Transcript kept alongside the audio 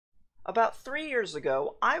About 3 years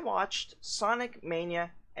ago, I watched Sonic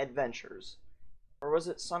Mania Adventures. Or was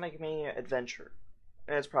it Sonic Mania Adventure?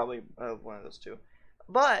 It's probably one of those two.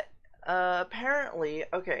 But, apparently,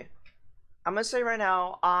 okay, I'm gonna say right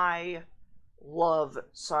now, I love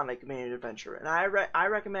Sonic Mania Adventure. And I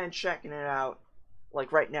recommend checking it out,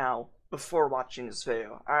 like, right now, before watching this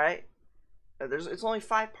video, alright? It's only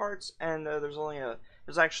 5 parts, and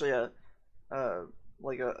there's actually a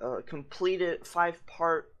completed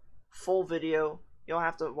 5-part full video. You don't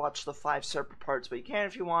have to watch the 5 separate parts, but you can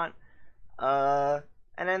if you want. And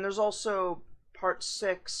then there's also part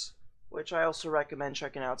 6, which I also recommend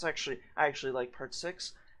checking out. I actually like part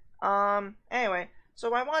 6. Anyway,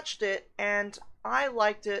 so I watched it and I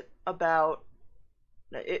liked it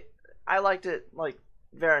like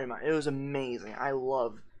very much. It was amazing. I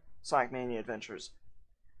love Sonic Mania Adventures.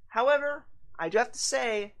 However, I do have to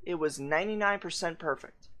say it was 99%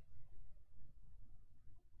 perfect.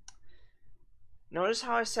 Notice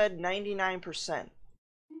how I said 99%.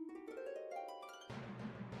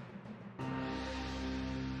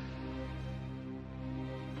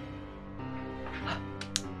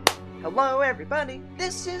 Hello everybody,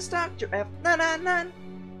 this is Dr. F999,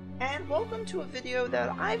 and welcome to a video that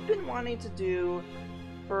I've been wanting to do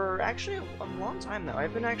for actually a long time now.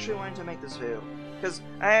 I've been actually wanting to make this video, because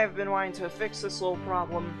I have been wanting to fix this little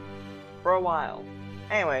problem for a while.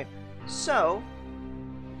 Anyway, so,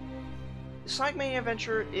 Sonic Mania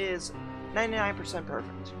Adventure is 99%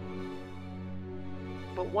 perfect.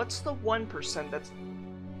 But what's the 1% that's...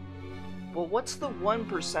 Well, what's the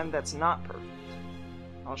 1% that's not perfect?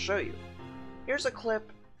 I'll show you. Here's a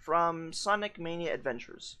clip from Sonic Mania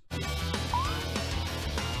Adventures.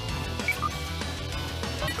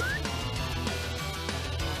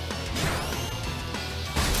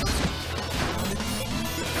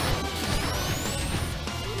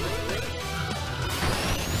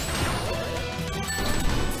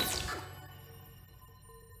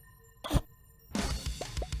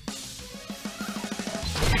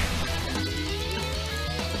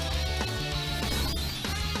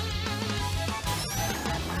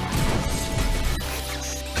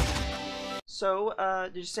 So,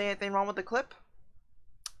 did you say anything wrong with the clip?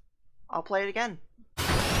 I'll play it again.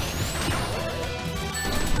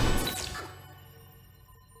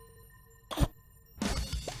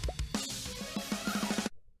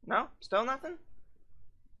 No? Still nothing?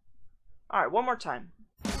 Alright, one more time.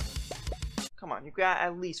 Come on, you got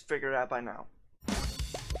at least figured it out by now.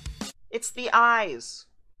 It's the eyes!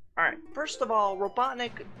 Alright, first of all,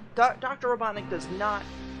 Robotnik, Dr. Robotnik does not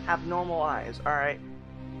have normal eyes, alright?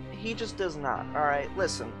 He just does not, alright?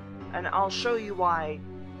 Listen, and I'll show you why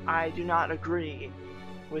I do not agree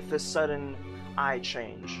with this sudden eye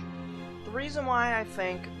change. The reason why I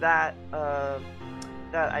think that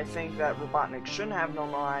Robotnik shouldn't have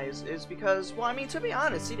normal eyes is because, well, I mean, to be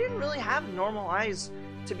honest, he didn't really have normal eyes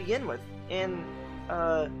to begin with. In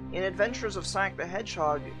Adventures of Sonic the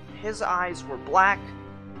Hedgehog, his eyes were black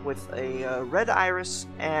with a red iris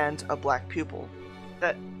and a black pupil.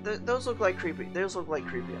 Those look like creepy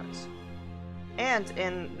eyes. And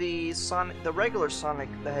in the regular Sonic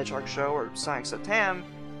the Hedgehog show, or Sonic Satam,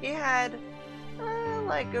 he had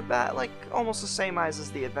almost the same eyes as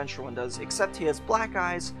the Adventure one does, except he has black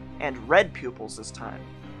eyes and red pupils this time.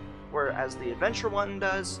 Whereas the Adventure one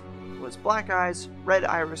was black eyes, red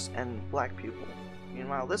iris, and black pupil.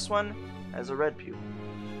 Meanwhile, this one has a red pupil.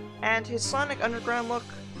 And his Sonic Underground look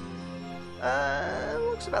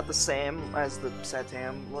looks about the same as the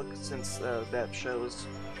Satam look, since that show's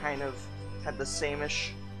kind of had the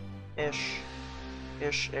same-ish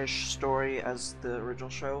story as the original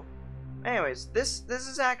show. Anyways, this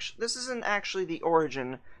isn't actually the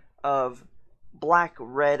origin of Black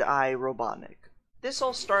Red Eye Robotnik. This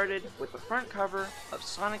all started with the front cover of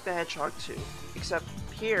Sonic the Hedgehog 2, except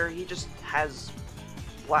here he just has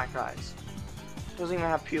black eyes. Doesn't even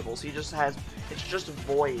have pupils. It's just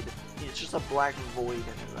void. It's just a black void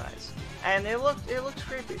in his eyes. And it looks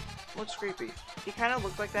creepy. It looks creepy. He kind of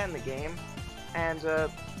looked like that in the game. And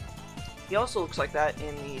he also looks like that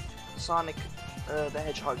in the Sonic the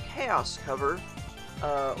Hedgehog Chaos cover.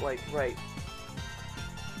 Like right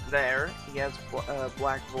there. He has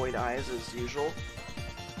black void eyes as usual.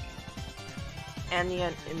 And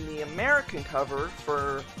in the American cover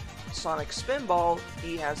for Sonic Spinball,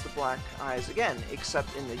 he has the black eyes again,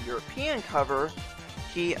 except in the European cover,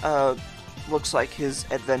 he looks like his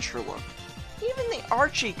adventure look. Even the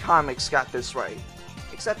Archie comics got this right.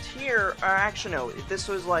 Except here, actually no, this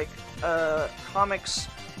was like comics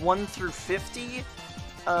 1 through 50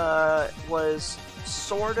 was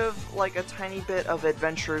sort of like a tiny bit of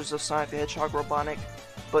Adventures of Sonic the Hedgehog Robotnik,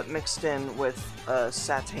 but mixed in with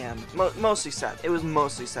Satan. Mostly Satan. It was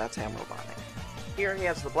mostly Satan Robotnik. Here he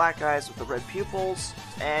has the black eyes with the red pupils,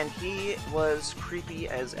 and he was creepy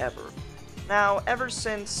as ever. Now, ever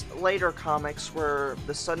since later comics where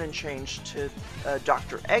the sudden change to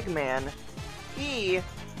Dr. Eggman, he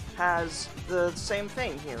has the same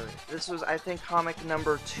thing here. This was, I think, comic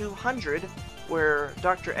number 200, where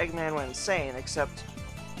Dr. Eggman went insane, except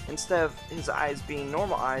instead of his eyes being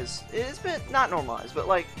normal eyes, it's been not normal eyes, but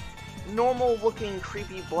like normal looking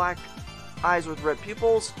creepy black eyes with red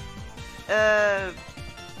pupils,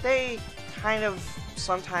 they kind of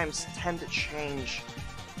sometimes tend to change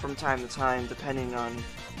from time to time depending on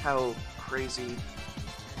how crazy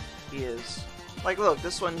he is. Like, look,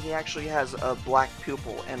 this one, he actually has a black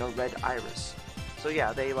pupil and a red iris. So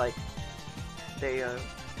yeah, they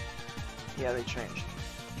changed.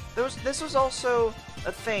 This was also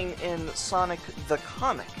a thing in Sonic the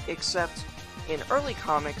comic, except in early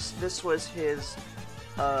comics, this was his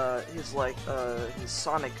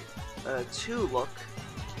Sonic 2 look,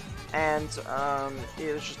 and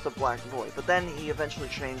it was just the black void. But then he eventually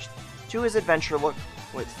changed to his adventure look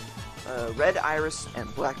with red iris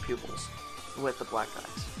and black pupils with the black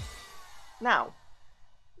eyes. Now,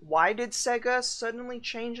 why did Sega suddenly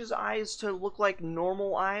change his eyes to look like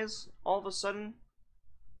normal eyes all of a sudden?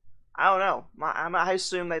 I don't know. I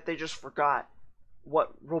assume that they just forgot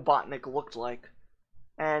what Robotnik looked like,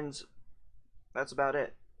 and that's about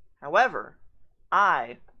it. However,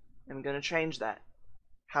 I am going to change that.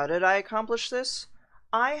 How did I accomplish this?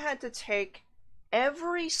 I had to take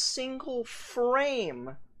every single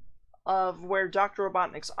frame of where Dr.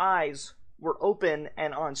 Robotnik's eyes were open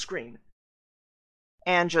and on screen.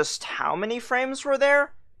 And just how many frames were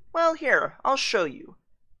there? Well, here, I'll show you.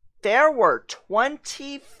 There were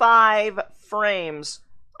 25 frames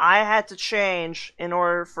I had to change in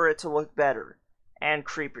order for it to look better and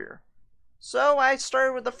creepier. So I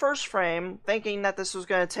started with the first frame, thinking that this was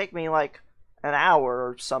going to take me like an hour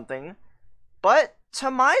or something. But to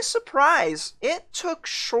my surprise, it took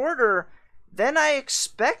shorter than I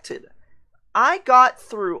expected. I got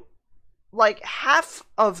through like half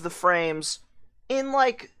of the frames in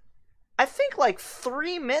like, I think like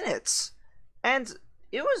 3 minutes. And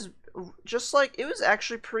it was just like, it was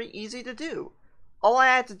actually pretty easy to do. All I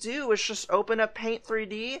had to do was just open up Paint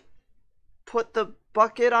 3D, put the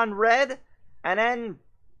bucket on red, and then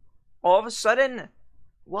all of a sudden,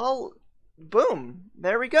 well, boom,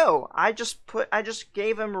 there we go. I just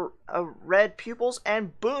gave him red pupils,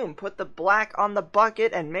 and boom, put the black on the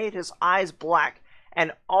bucket and made his eyes black.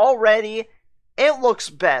 And already, it looks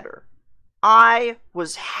better. I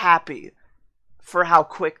was happy for how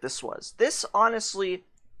quick this was. This honestly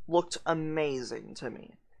looked amazing to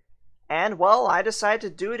me. And, well, I decided to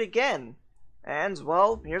do it again. And,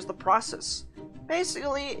 well, here's the process.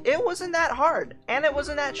 Basically, it wasn't that hard, and it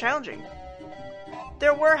wasn't that challenging.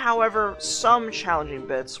 There were, however, some challenging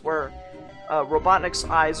bits where Robotnik's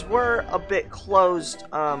eyes were a bit closed,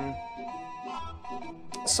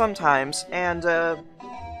 sometimes, and,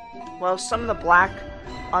 well, some of the black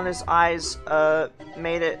on his eyes,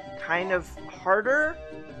 made it kind of harder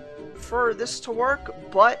for this to work,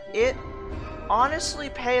 but it honestly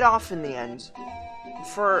paid off in the end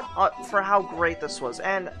for how great this was.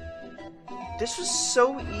 And this was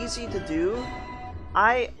so easy to do.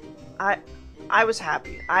 I was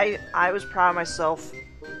happy. I was proud of myself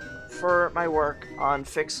for my work on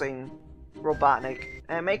fixing Robotnik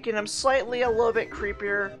and making him slightly a little bit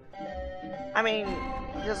creepier. I mean,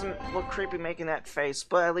 he doesn't look creepy making that face,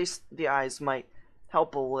 but at least the eyes might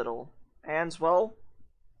help a little. And, well,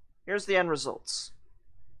 here's the end results.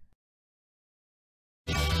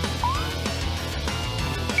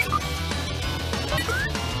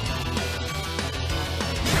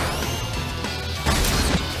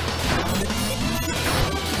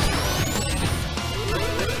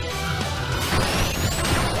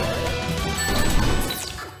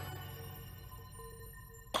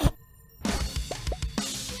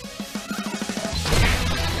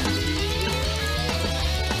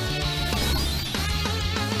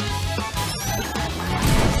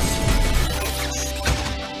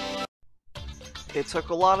 It took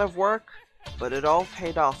a lot of work, but it all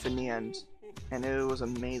paid off in the end, and it was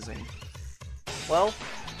amazing. Well,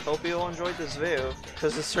 hope you all enjoyed this video,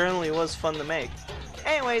 because it certainly was fun to make.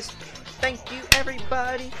 Anyways, thank you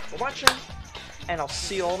everybody for watching, and I'll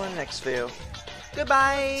see you all in the next video.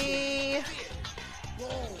 Goodbye!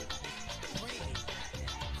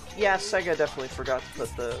 Yeah, Sega definitely forgot to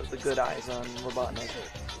put the good eyes on Robotnik.